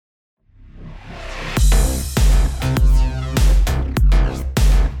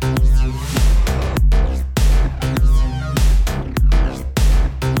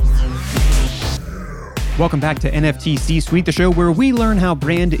Welcome back to NFT C-Suite, the show where we learn how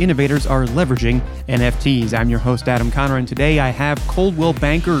brand innovators are leveraging NFTs. I'm your host, Adam Conner, and today I have Coldwell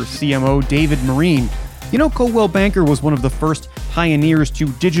Banker CMO David Marine. You know, Coldwell Banker was one of the first pioneers to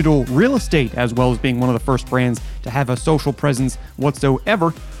digital real estate, as well as being one of the first brands to have a social presence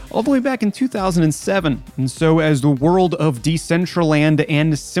whatsoever, all the way back in 2007. And so as the world of Decentraland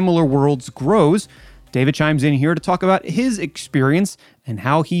and similar worlds grows, David chimes in here to talk about his experience and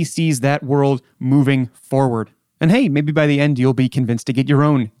how he sees that world moving forward. And hey, maybe by the end you'll be convinced to get your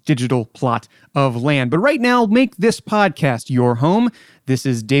own digital plot of land. But right now, make this podcast your home. This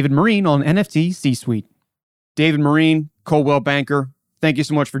is David Marine on NFT C-Suite. David Marine, Coldwell Banker, thank you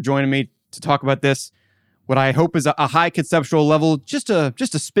so much for joining me to talk about this. What I hope is a high conceptual level, just a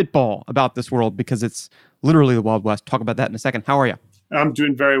spitball about this world, because it's literally the Wild West. Talk about that in a second. How are you? I'm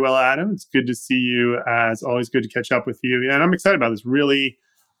doing very well, Adam. It's good to see you. As always, good to catch up with you. And I'm excited about this really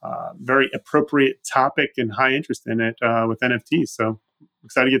very appropriate topic and high interest in it with NFTs. So I'm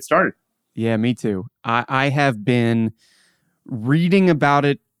excited to get started. Yeah, me too. I have been reading about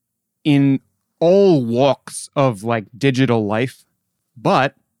it in all walks of like digital life,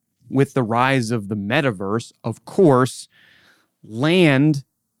 but with the rise of the metaverse, of course, land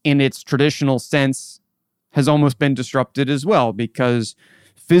in its traditional sense has almost been disrupted as well, because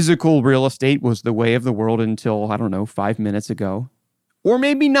physical real estate was the way of the world until, 5 minutes ago. Or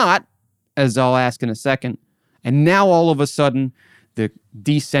maybe not, as I'll ask in a second. And now all of a sudden, the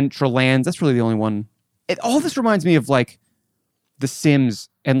Decentralands, that's really the only one. All this reminds me of like The Sims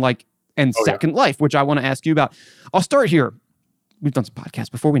and Second Life, which I want to ask you about. I'll start here. We've done some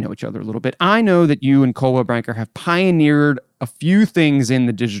podcasts before. We know each other a little bit. I know that you and Coldwell Banker have pioneered a few things in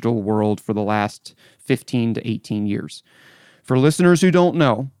the digital world for the last 15 to 18 years. For listeners who don't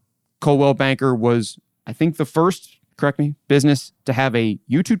know, Coldwell Banker was, I think, the first, correct me, business to have a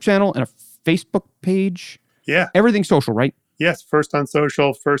YouTube channel and a Facebook page. Yeah. Everything social, right? Yes. First on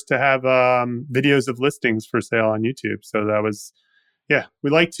social, first to have videos of listings for sale on YouTube. So that was... Yeah, we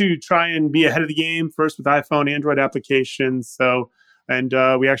like to try and be ahead of the game, first with iPhone, Android applications. And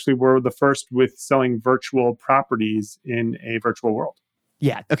we actually were the first with selling virtual properties in a virtual world.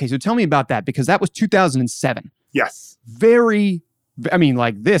 Yeah. Okay. So tell me about that, because that was 2007. Yes. This,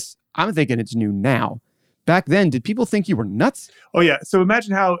 I'm thinking it's new now. Back then, did people think you were nuts? Oh, yeah. So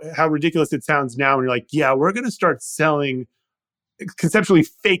imagine how ridiculous it sounds now when you're like, yeah, we're going to start selling conceptually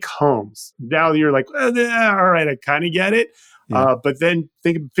fake homes. Now you're like, all right, I kind of get it. Yeah. But then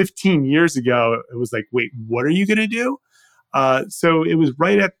think 15 years ago, it was like, wait, what are you going to do? So it was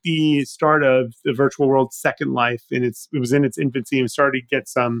right at the start of the virtual world Second Life, and it was in its infancy and started to get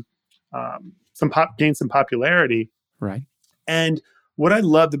gain some popularity. Right. And what I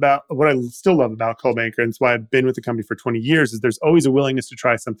still love about Coldwell Banker, and it's why I've been with the company for 20 years, is there's always a willingness to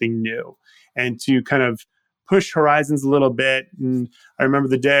try something new and to kind of push horizons a little bit. And I remember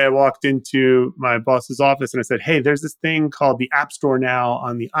the day I walked into my boss's office and I said, hey, there's this thing called the App Store now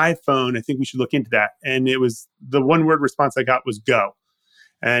on the iPhone. I think we should look into that. And it was the one word response I got was go.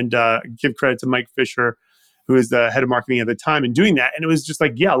 And give credit to Mike Fisher, who was the head of marketing at the time, in doing that. And it was just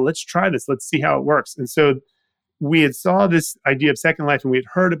like, yeah, let's try this. Let's see how it works. And so we had saw this idea of Second Life, and we had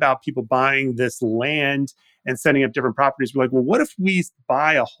heard about people buying this land and setting up different properties. We're like, well, what if we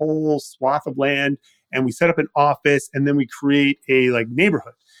buy a whole swath of land and we set up an office, and then we create a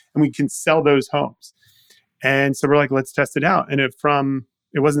neighborhood, and we can sell those homes. And so we're like, let's test it out. And it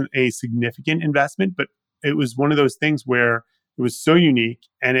wasn't a significant investment, but it was one of those things where it was so unique,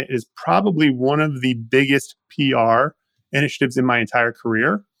 and it is probably one of the biggest PR initiatives in my entire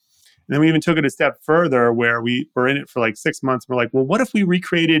career. And then we even took it a step further, where we were in it for 6 months. We're like, well, what if we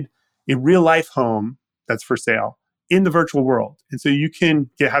recreated a real life home that's for sale in the virtual world? And so you can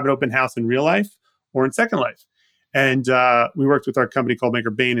have an open house in real life or in Second Life. And we worked with our company called Maker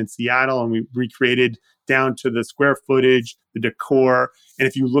Bain in Seattle, and we recreated down to the square footage, the decor. And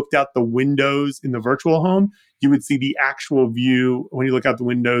if you looked out the windows in the virtual home, you would see the actual view when you look out the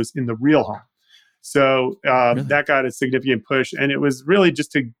windows in the real home. So really? That got a significant push. And it was really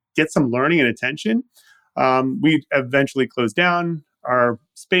just to get some learning and attention. We eventually closed down our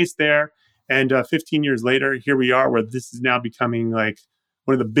space there. And 15 years later, here we are, where this is now becoming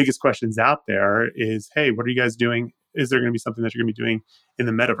one of the biggest questions out there is, hey, what are you guys doing? Is there going to be something that you're going to be doing in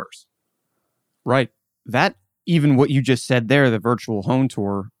the metaverse? Right. That, even what you just said there, the virtual home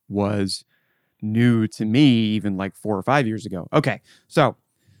tour, was new to me even 4 or 5 years ago. Okay. So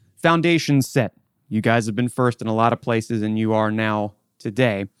foundation set. You guys have been first in a lot of places, and you are now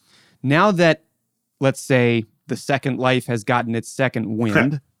today. Now that, let's say, the Second Life has gotten its second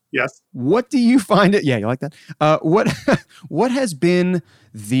wind, yes. What do you find it? Yeah, you like that? What has been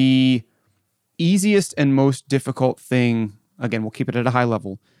the easiest and most difficult thing, again, we'll keep it at a high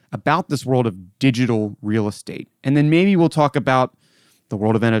level, about this world of digital real estate? And then maybe we'll talk about the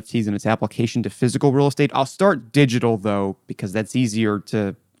world of NFTs and its application to physical real estate. I'll start digital though, because that's easier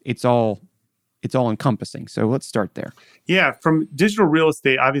to, it's all encompassing. So let's start there. Yeah, from digital real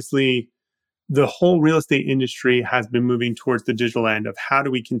estate, obviously the whole real estate industry has been moving towards the digital end of how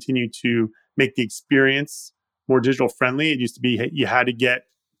do we continue to make the experience more digital friendly. It used to be you had to get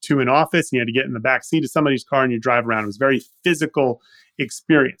to an office and you had to get in the back seat of somebody's car and you drive around. It was a very physical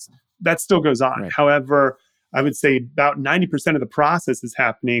experience. That still goes on. Right. However, I would say about 90% of the process is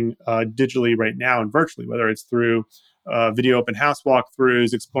happening digitally right now and virtually, whether it's through video open house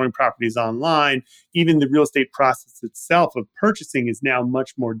walkthroughs, exploring properties online. Even the real estate process itself of purchasing is now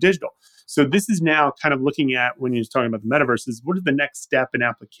much more digital. So this is now kind of looking at, when you're talking about the metaverse, is what is the next step in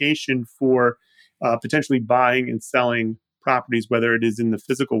application for potentially buying and selling properties, whether it is in the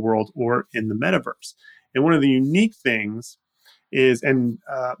physical world or in the metaverse. And one of the unique things is, and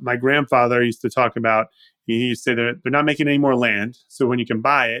my grandfather used to talk about, he used to say that they're not making any more land. So when you can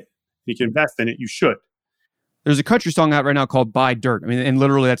buy it, you can invest in it, you should. There's a country song out right now called Buy Dirt. I mean, and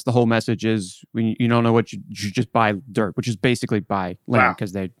literally that's the whole message is when you don't know what you just buy dirt, which is basically buy land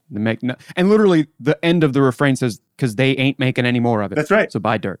because they make no, and literally the end of the refrain says, because they ain't making any more of it. That's right. So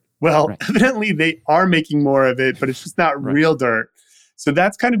buy dirt. Well, right. Evidently they are making more of it, but it's just not Right. real dirt. So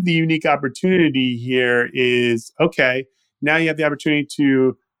that's kind of the unique opportunity here is, okay, now you have the opportunity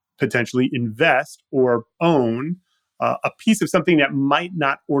to potentially invest or own a piece of something that might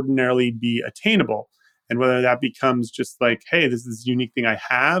not ordinarily be attainable. And whether that becomes just like, hey, this is a unique thing I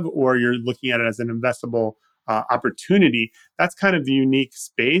have, or you're looking at it as an investable opportunity, that's kind of the unique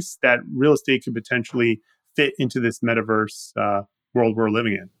space that real estate could potentially fit into this metaverse world we're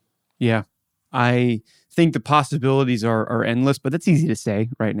living in. Yeah. I think the possibilities are endless, but that's easy to say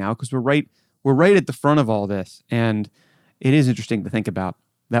right now because we're right at the front of all this. And it is interesting to think about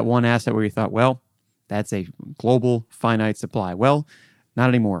that one asset where you thought, well, that's a global finite supply. Well, not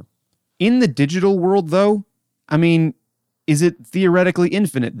anymore. In the digital world, though, I mean, is it theoretically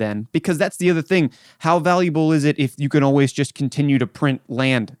infinite then? Because that's the other thing. How valuable is it if you can always just continue to print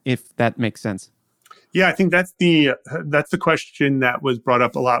land, if that makes sense? Yeah, I think that's the question that was brought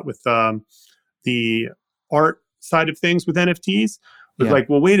up a lot with the art side of things with NFTs. Was like,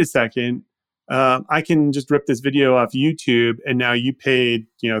 well, wait a second. I can just rip this video off YouTube, and now you paid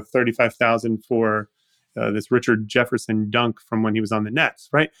 $35,000 for this Richard Jefferson dunk from when he was on the Nets,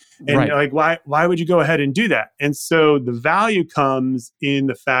 right? And right. like, why would you go ahead and do that? And so the value comes in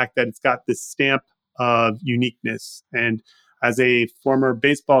the fact that it's got this stamp of uniqueness. And as a former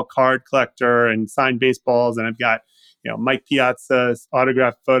baseball card collector and signed baseballs, and I've got Mike Piazza's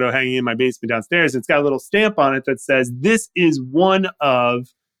autographed photo hanging in my basement downstairs. It's got a little stamp on it that says this is one of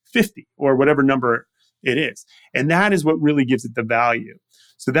 50 or whatever number it is. And that is what really gives it the value.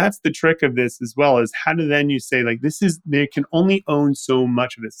 So that's the trick of this as well, is how do then you say, like, they can only own so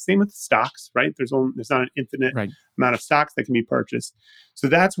much of this. Same with stocks, right? There's not an infinite amount of stocks that can be purchased. So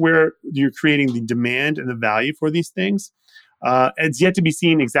that's where you're creating the demand and the value for these things. It's yet to be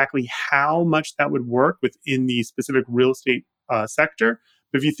seen exactly how much that would work within the specific real estate sector.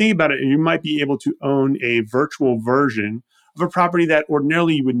 But if you think about it, you might be able to own a virtual version of a property that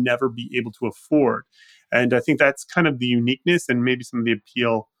ordinarily you would never be able to afford. And I think that's kind of the uniqueness and maybe some of the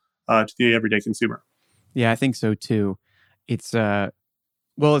appeal to the everyday consumer. Yeah, I think so too. It's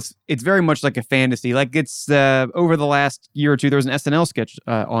it's very much like a fantasy. Like it's over the last year or two, there was an SNL sketch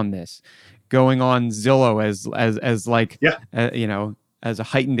on this, going on Zillow as like as a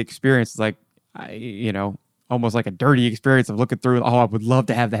heightened experience, like almost like a dirty experience of looking through. Oh, I would love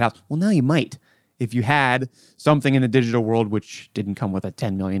to have that house. Well, now you might. If you had something in the digital world which didn't come with a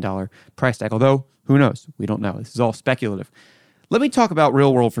 $10 million price tag, although who knows? We don't know. This is all speculative. Let me talk about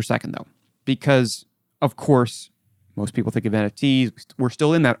real world for a second, though, because, of course, most people think of NFTs. We're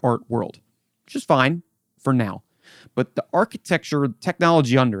still in that art world, which is fine for now. But the architecture,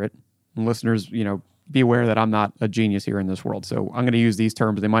 technology under it, and listeners, be aware that I'm not a genius here in this world. So I'm going to use these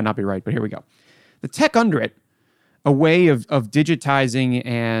terms. They might not be right, but here we go. The tech under it, a way of digitizing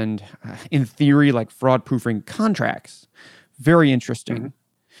and, in theory, like fraud-proofing contracts. Very interesting. Mm-hmm.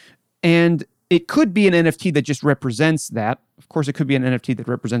 And it could be an NFT that just represents that. Of course, it could be an NFT that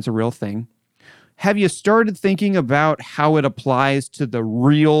represents a real thing. Have you started thinking about how it applies to the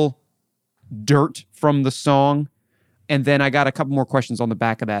real dirt from the song? And then I got a couple more questions on the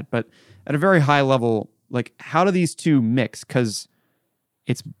back of that. But at a very high level, like, how do these two mix? Because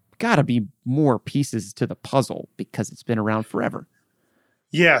it's got to be more pieces to the puzzle because it's been around forever.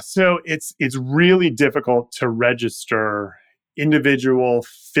 Yeah, so it's really difficult to register individual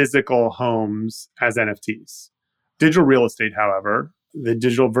physical homes as NFTs. Digital real estate, however, the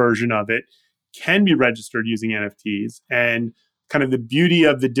digital version of it can be registered using NFTs. And kind of the beauty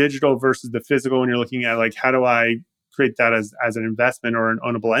of the digital versus the physical when you're looking at like, how do I create that as an investment or an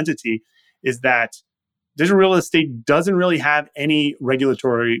ownable entity, is that digital real estate doesn't really have any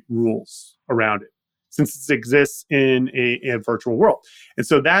regulatory rules around it since it exists in a virtual world. And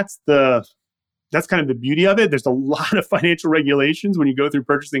so that's kind of the beauty of it. There's a lot of financial regulations when you go through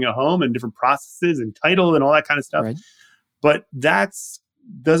purchasing a home and different processes and title and all that kind of stuff. Right. But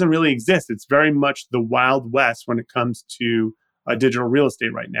doesn't really exist. It's very much the Wild West when it comes to digital real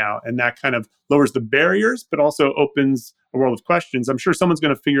estate right now. And that kind of lowers the barriers, but also opens a world of questions. I'm sure someone's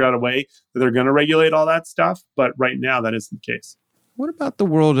going to figure out a way that they're going to regulate all that stuff. But right now, that isn't the case. What about the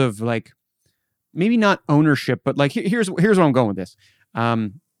world of like, maybe not ownership, but like, here's where I'm going with this.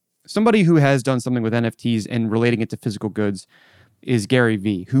 Somebody who has done something with NFTs and relating it to physical goods is Gary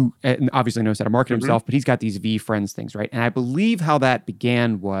Vee, who obviously knows how to market himself, but he's got these V Friends things, right? And I believe how that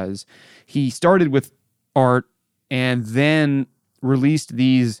began was he started with art and then released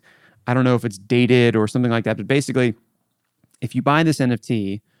these, I don't know if it's dated or something like that, but basically, if you buy this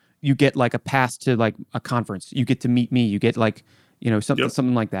NFT, you get like a pass to like a conference. You get to meet me. You get like,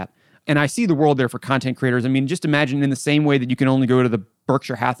 something like that. And I see the world there for content creators. I mean, just imagine in the same way that you can only go to the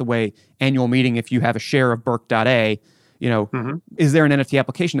Berkshire Hathaway annual meeting if you have a share of Berk.A, is there an NFT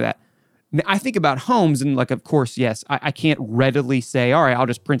application to that? Now, I think about homes and like, of course, yes, I can't readily say, all right, I'll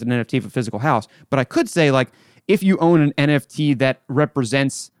just print an NFT of a physical house. But I could say like, if you own an NFT that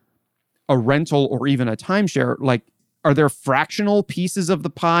represents a rental or even a timeshare, like, are there fractional pieces of the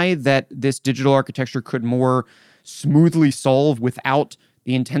pie that this digital architecture could more smoothly solve without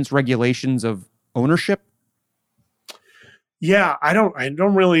the intense regulations of ownership? Yeah, I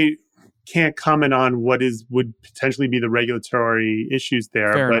don't really can't comment on what would potentially be the regulatory issues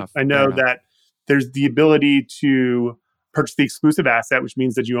there. Fair but enough, I know that there's the ability to purchase the exclusive asset, which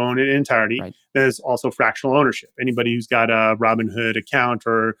means that you own it in entirety. Right. There's also fractional ownership. Anybody who's got a Robinhood account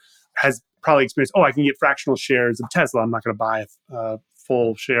or has probably experienced, I can get fractional shares of Tesla. I'm not going to buy a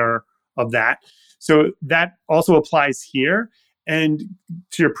full share of that. So that also applies here. And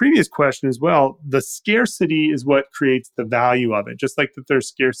to your previous question as well, the scarcity is what creates the value of it. Just like that there's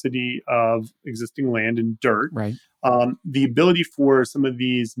scarcity of existing land and dirt. Right. The ability for some of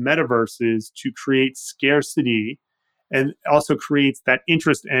these metaverses to create scarcity and also creates that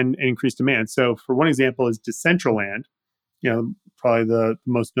interest and increased demand. So for one example is Decentraland, probably the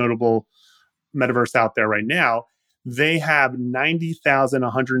most notable metaverse out there right now. They have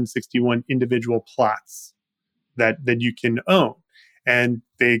 90,161 individual plots that you can own. And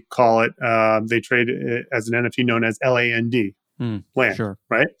they call it, they trade it as an NFT known as LAND, land, sure.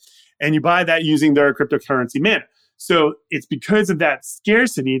 Right? And you buy that using their cryptocurrency mana. So it's because of that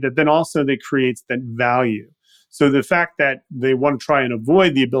scarcity that then also they creates that value. So the fact that they want to try and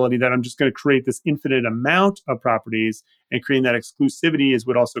avoid the ability that I'm just going to create this infinite amount of properties and creating that exclusivity is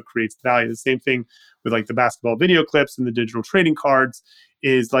what also creates value. The same thing with like the basketball video clips and the digital trading cards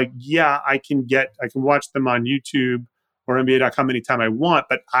is like, I can watch them on YouTube or NBA.com anytime I want,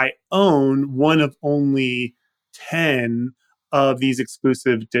 but I own one of only 10 of these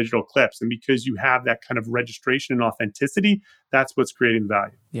exclusive digital clips. And because you have that kind of registration and authenticity, that's what's creating the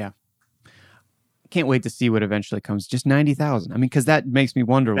value. Yeah. Can't wait to see what eventually comes. Just 90,000. I mean, because that makes me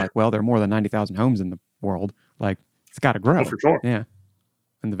wonder, like, well, there are more than 90,000 homes in the world. Like, it's got to grow. Oh, for sure. Yeah.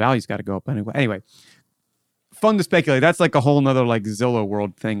 And the value's got to go up anyway. Anyway, fun to speculate. That's like a whole nother like Zillow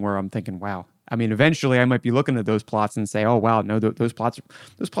world thing where I'm thinking, wow. I mean, eventually I might be looking at those plots and say, oh, wow, no, those plots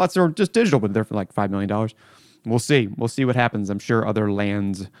are just digital, but they're for like $5 million. We'll see. We'll see what happens. I'm sure other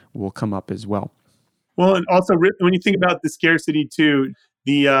lands will come up as well. Well, and also when you think about the scarcity too,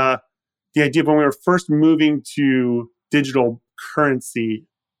 the idea of when we were first moving to digital currency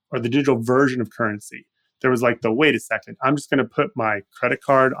or the digital version of currency, there was like wait a second, I'm just going to put my credit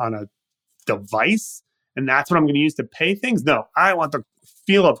card on a device and that's what I'm going to use to pay things. No, I want the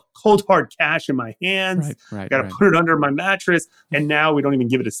feel of cold hard cash in my hands. Right. Got to put it under my mattress. And now we don't even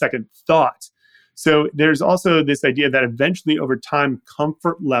give it a second thought. So there's also this idea that eventually over time,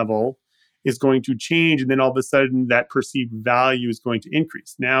 comfort level is going to change. And then all of a sudden that perceived value is going to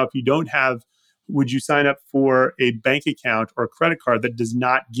increase. Now, if you don't have, would you sign up for a bank account or a credit card that does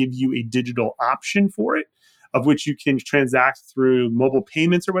not give you a digital option for it, of which you can transact through mobile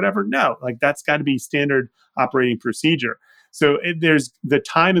payments or whatever? No, like that's got to be standard operating procedure. So there's the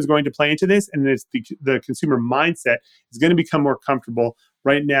time is going to play into this, and it's the consumer mindset is going to become more comfortable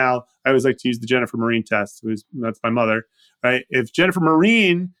right now, I always like to use the Jennifer Marine test, that's my mother, right? If Jennifer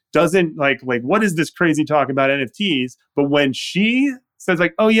Marine doesn't like, what is this crazy talk about NFTs? But when she says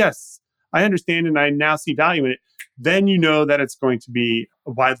like, oh yes, I understand and I now see value in it, then you know that it's going to be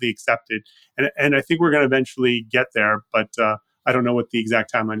widely accepted. And I think we're going to eventually get there, but I don't know what the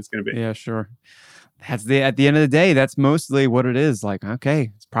exact timeline is going to be. Yeah, sure. At the end of the day, that's mostly what it is. Like,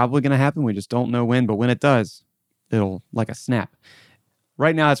 okay, it's probably going to happen. We just don't know when, but when it does, it'll like a snap.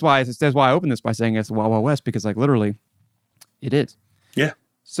 Right now, that's why I opened this by saying it's the Wild Wild West, because like literally it is. Yeah.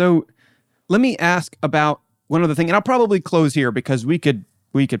 So let me ask about one other thing, and I'll probably close here because we could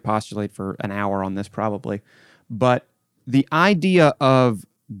postulate for an hour on this probably. But the idea of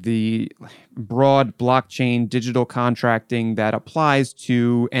the broad blockchain digital contracting that applies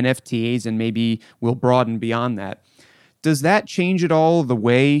to NFTs and maybe will broaden beyond that, does that change at all the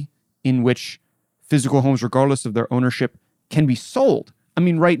way in which physical homes, regardless of their ownership, can be sold? I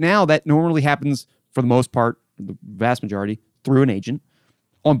mean, right now that normally happens for the most part, the vast majority, through an agent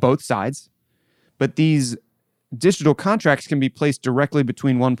on both sides. But these digital contracts can be placed directly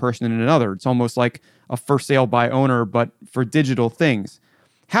between one person and another. It's almost like a for sale by owner, but for digital things.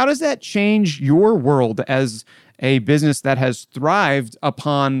 How does that change your world as a business that has thrived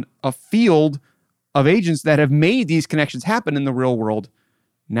upon a field of agents that have made these connections happen in the real world,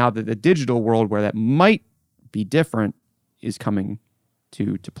 now that the digital world, where that might be different, is coming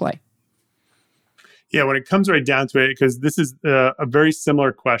to play? Yeah, when it comes right down to it, because this is a very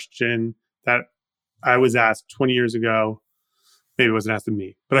similar question that I was asked 20 years ago. Maybe it wasn't asked of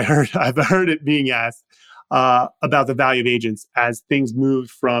me, but I've heard it being asked about the value of agents as things moved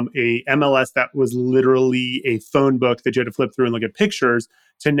from a MLS that was literally a phone book that you had to flip through and look at pictures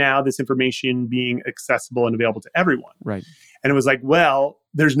to now this information being accessible and available to everyone. Right. And it was like, well,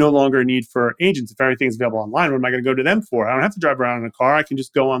 there's no longer a need for agents. If everything's available online, what am I going to go to them for? I don't have to drive around in a car. I can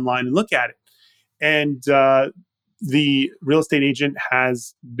just go online and look at it. And the real estate agent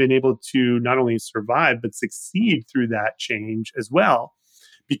has been able to not only survive, but succeed through that change as well.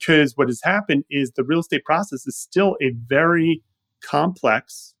 Because what has happened is the real estate process is still a very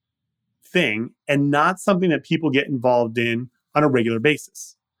complex thing and not something that people get involved in on a regular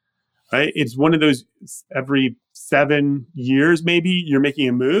basis. Right? It's one of those every 7 years, maybe you're making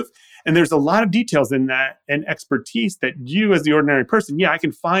a move. And there's a lot of details in that and expertise that you as the ordinary person, yeah, I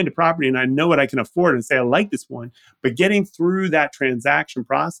can find a property and I know what I can afford and say, I like this one. But getting through that transaction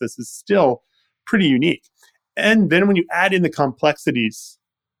process is still pretty unique. And then when you add in the complexities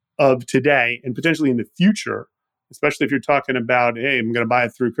of today and potentially in the future, especially if you're talking about, hey, I'm going to buy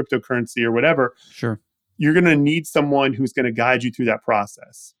it through cryptocurrency or whatever, sure, you're going to need someone who's going to guide you through that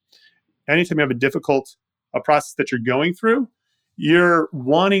process. Anytime you have a difficult process that you're going through, you're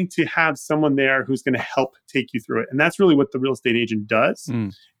wanting to have someone there who's going to help take you through it. And that's really what the real estate agent does,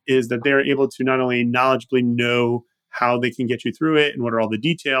 is that they're able to not only knowledgeably know how they can get you through it and what are all the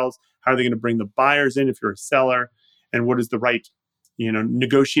details, how are they going to bring the buyers in if you're a seller, and what is the right,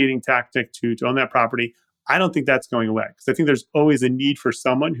 negotiating tactic to own that property. I don't think that's going away, because I think there's always a need for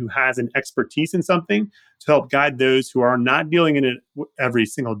someone who has an expertise in something to help guide those who are not dealing in it every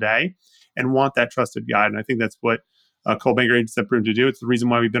single day and want that trusted guide. And I think that's what Coldwell Banker agents have proven to do. It's the reason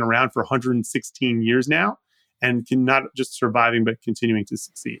why we've been around for 116 years now and can not just surviving, but continuing to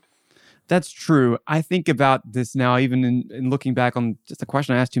succeed. That's true. I think about this now, even in looking back on just a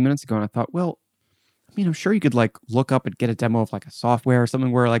question I asked 2 minutes ago, and I thought, well, I mean, I'm sure you could like look up and get a demo of like a software or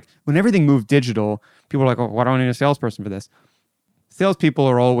something where like when everything moved digital, people are like, oh, why don't I need a salesperson for this? Salespeople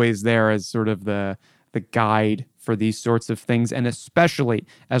are always there as sort of the guide for these sorts of things. And especially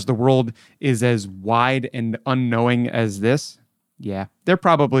as the world is as wide and unknowing as this, yeah, there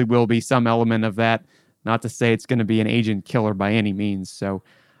probably will be some element of that. Not to say it's going to be an agent killer by any means. So,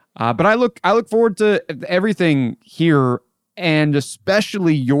 but I look forward to everything here, and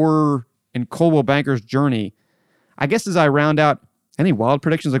especially your and Coldwell Banker's journey. I guess as I round out, any wild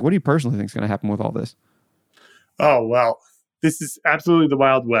predictions? Like, what do you personally think is going to happen with all this? Oh, well, this is absolutely the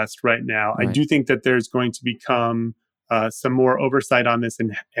Wild West right now. Right. I do think that there's going to become some more oversight on this,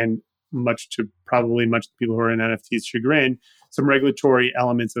 and much to people who are in NFTs chagrin, some regulatory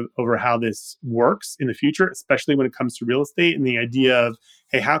elements over how this works in the future, especially when it comes to real estate and the idea of,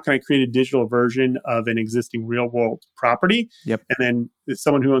 hey, how can I create a digital version of an existing real world property? Yep. And then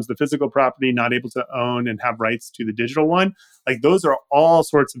someone who owns the physical property not able to own and have rights to the digital one. Like, those are all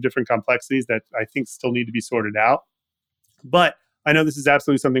sorts of different complexities that I think still need to be sorted out. But I know this is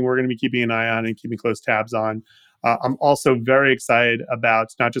absolutely something we're going to be keeping an eye on and keeping close tabs on. I'm also very excited about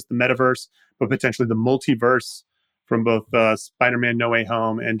not just the metaverse, but potentially the multiverse from both Spider-Man No Way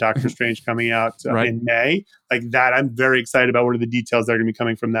Home and Doctor Strange coming out Right. in May. Like that, I'm very excited about what are the details that are going to be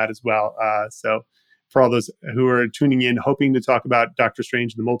coming from that as well. So for all those who are tuning in, hoping to talk about Doctor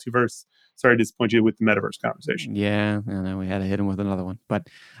Strange and the multiverse, sorry to disappoint you with the metaverse conversation. Yeah, I know we had to hit him with another one, but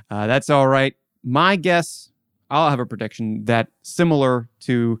that's all right. My guess, I'll have a prediction that similar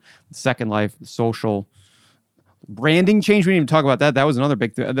to Second Life, social branding change. We didn't even talk about that. That was another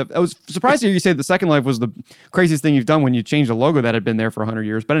big thing. I was surprised to hear you say the Second Life was the craziest thing you've done when you changed a logo that had been there for 100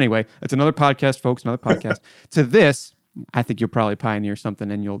 years. But anyway, it's another podcast, folks, another podcast. To this, I think you'll probably pioneer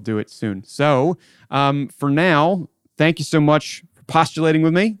something and you'll do it soon. So for now, thank you so much for postulating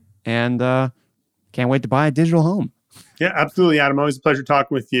with me, and can't wait to buy a digital home. Yeah, absolutely, Adam. Always a pleasure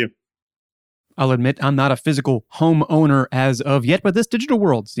talking with you. I'll admit I'm not a physical home owner as of yet, but this digital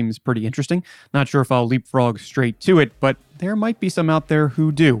world seems pretty interesting. Not sure if I'll leapfrog straight to it, but there might be some out there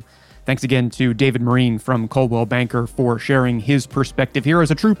who do. Thanks again to David Marine from Coldwell Banker for sharing his perspective here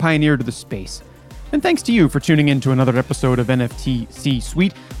as a true pioneer to the space. And thanks to you for tuning in to another episode of NFT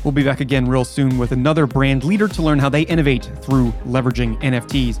C-Suite. We'll be back again real soon with another brand leader to learn how they innovate through leveraging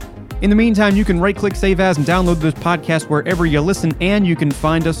NFTs. In the meantime, you can right-click Save As and download this podcast wherever you listen, and you can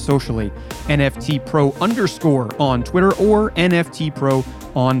find us socially. NFTPro_ on Twitter or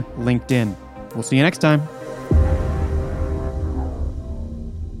NFTPro on LinkedIn. We'll see you next time.